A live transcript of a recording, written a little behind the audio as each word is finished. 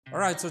All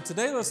right, so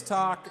today let's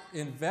talk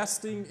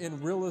investing in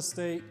real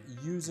estate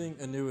using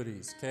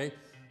annuities, okay?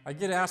 I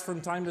get asked from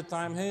time to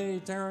time,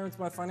 hey, Terrence,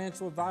 my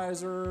financial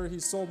advisor,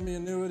 he sold me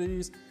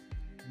annuities,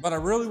 but I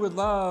really would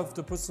love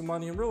to put some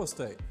money in real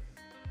estate.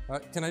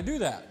 Can I do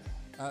that?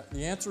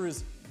 The answer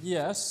is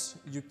yes,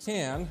 you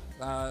can.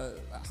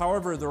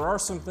 However, there are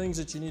some things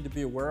that you need to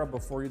be aware of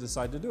before you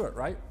decide to do it,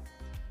 right?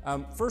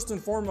 First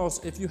and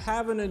foremost, if you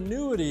have an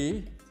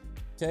annuity,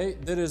 okay,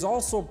 that is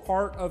also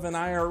part of an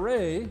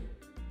IRA,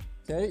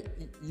 okay,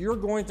 you're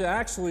going to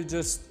actually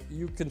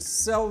you can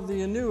sell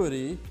the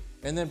annuity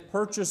and then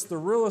purchase the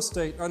real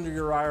estate under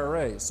your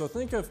IRA. So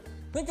think of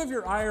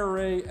your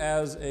IRA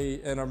as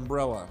an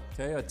umbrella,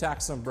 okay, a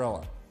tax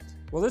umbrella.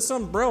 Well, this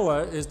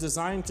umbrella is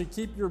designed to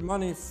keep your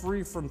money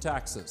free from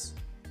taxes.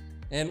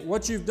 And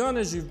what you've done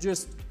is you've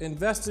just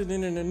invested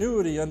in an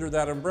annuity under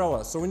that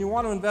umbrella. So when you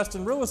want to invest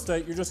in real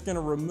estate, you're just going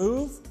to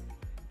remove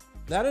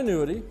that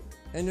annuity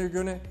and you're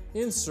going to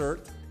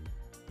insert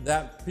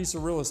that piece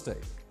of real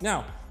estate.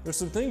 Now, there's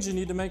some things you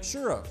need to make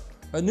sure of.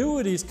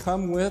 Annuities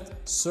come with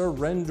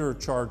surrender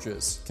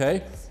charges,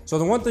 okay? So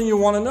the one thing you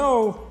want to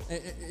know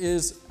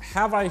is,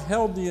 have I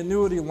held the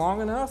annuity long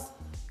enough?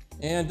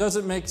 And does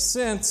it make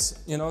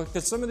sense, you know,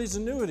 because some of these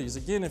annuities,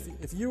 again,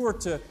 if you were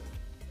to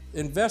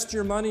invest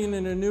your money in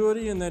an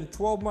annuity and then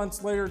 12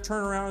 months later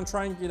turn around and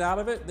try and get out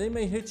of it, they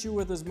may hit you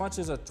with as much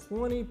as a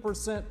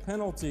 20%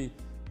 penalty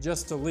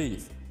just to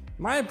leave.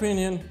 In my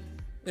opinion,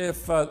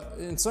 if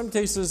in some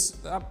cases,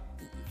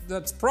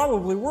 that's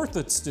probably worth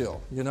it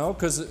still, you know,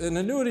 because an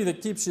annuity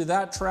that keeps you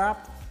that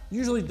trapped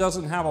usually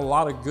doesn't have a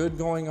lot of good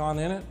going on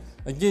in it.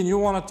 Again, you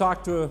want to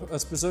talk to a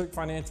specific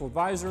financial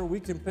advisor. We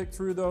can pick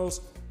through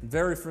those.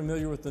 Very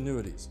familiar with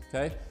annuities,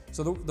 okay?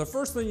 So the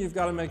first thing you've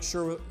got to make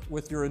sure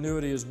with your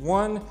annuity is,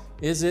 one,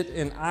 is it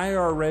an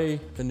IRA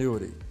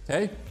annuity,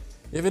 okay?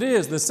 If it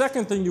is, the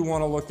second thing you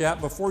want to look at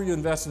before you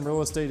invest in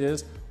real estate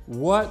is,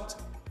 what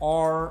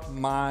are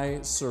my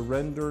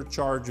surrender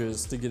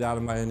charges to get out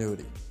of my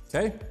annuity,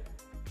 okay?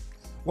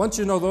 Once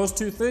you know those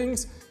two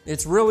things,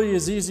 it's really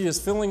as easy as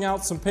filling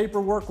out some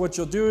paperwork. What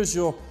you'll do is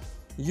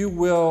you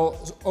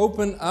will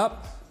open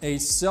up a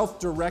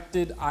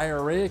self-directed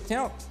IRA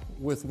account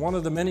with one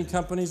of the many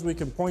companies we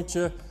can point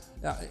you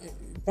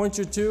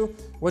to.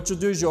 What you'll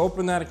do is you'll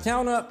open that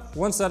account up.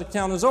 Once that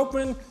account is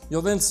open,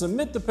 you'll then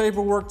submit the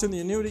paperwork to the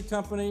annuity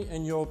company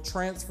and you'll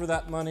transfer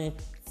that money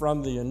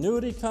from the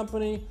annuity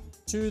company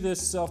to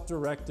this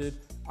self-directed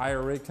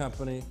IRA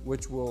company,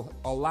 which will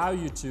allow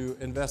you to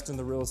invest in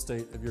the real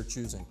estate of your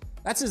choosing.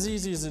 That's as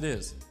easy as it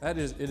is. It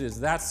is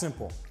that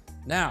simple.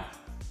 Now,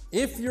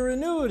 if your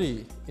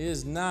annuity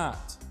is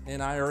not an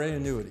IRA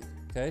annuity,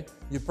 okay,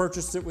 you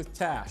purchased it with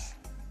cash,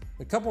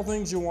 a couple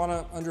things you want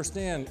to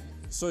understand.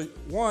 So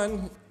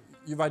one,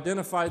 you've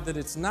identified that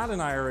it's not an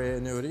IRA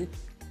annuity.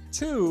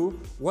 Two,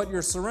 what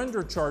your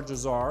surrender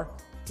charges are.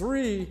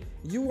 Three,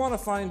 you want to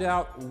find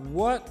out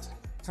what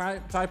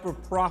type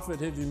of profit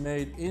have you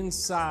made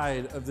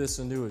inside of this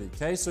annuity,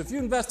 okay? So if you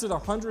invested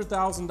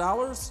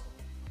 $100,000,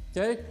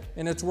 okay,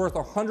 and it's worth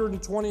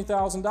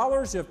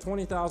 $120,000, you have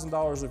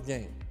 $20,000 of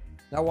gain.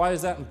 Now, why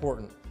is that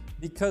important?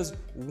 Because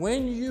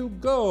when you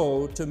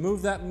go to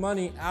move that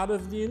money out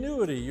of the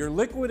annuity, you're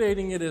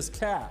liquidating it as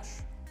cash,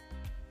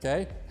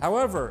 okay?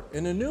 However,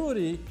 in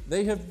annuity,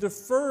 they have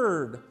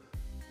deferred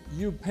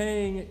you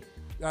paying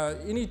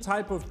any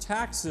type of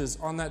taxes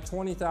on that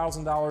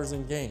 $20,000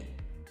 in gain,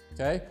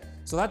 okay?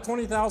 So that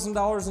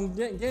 $20,000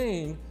 in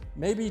gain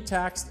may be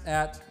taxed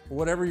at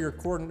whatever your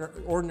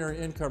ordinary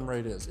income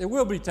rate is. It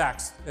will be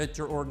taxed at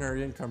your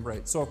ordinary income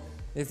rate. So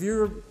if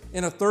you're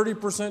in a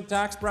 30%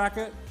 tax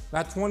bracket,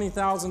 that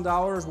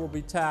 $20,000 will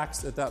be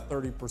taxed at that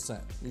 30%.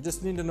 You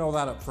just need to know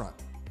that up front.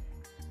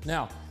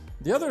 Now,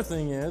 the other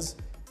thing is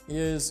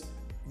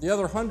the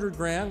other 100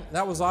 grand,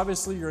 that was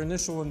obviously your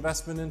initial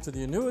investment into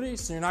the annuity,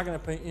 so you're not going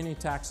to pay any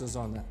taxes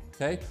on that,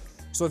 okay?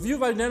 So if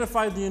you've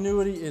identified the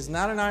annuity is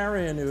not an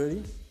IRA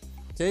annuity,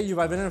 okay, you've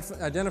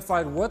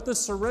identified what the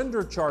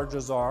surrender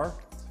charges are,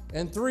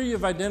 and three,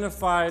 you've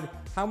identified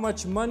how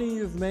much money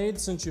you've made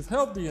since you've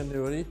held the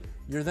annuity,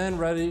 you're then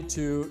ready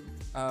to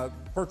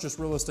purchase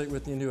real estate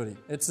with the annuity.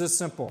 It's this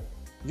simple.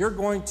 You're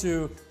going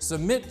to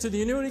submit to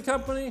the annuity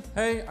company,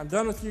 hey, I'm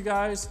done with you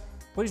guys.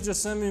 Please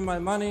just send me my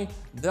money.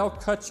 They'll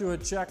cut you a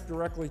check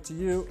directly to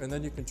you, and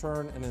then you can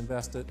turn and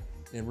invest it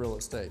in real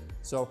estate.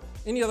 So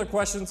any other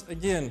questions?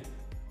 Again,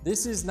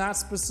 this is not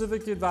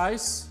specific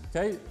advice,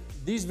 okay?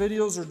 These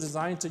videos are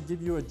designed to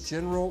give you a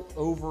general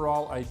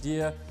overall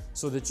idea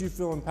so that you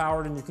feel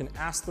empowered and you can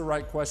ask the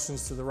right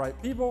questions to the right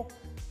people.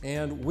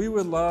 And we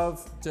would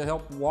love to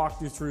help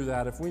walk you through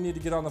that. If we need to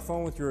get on the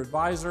phone with your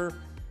advisor,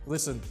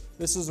 listen,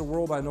 this is a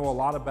world I know a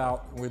lot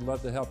about, and we'd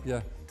love to help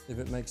you if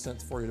it makes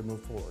sense for you to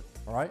move forward.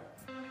 All right?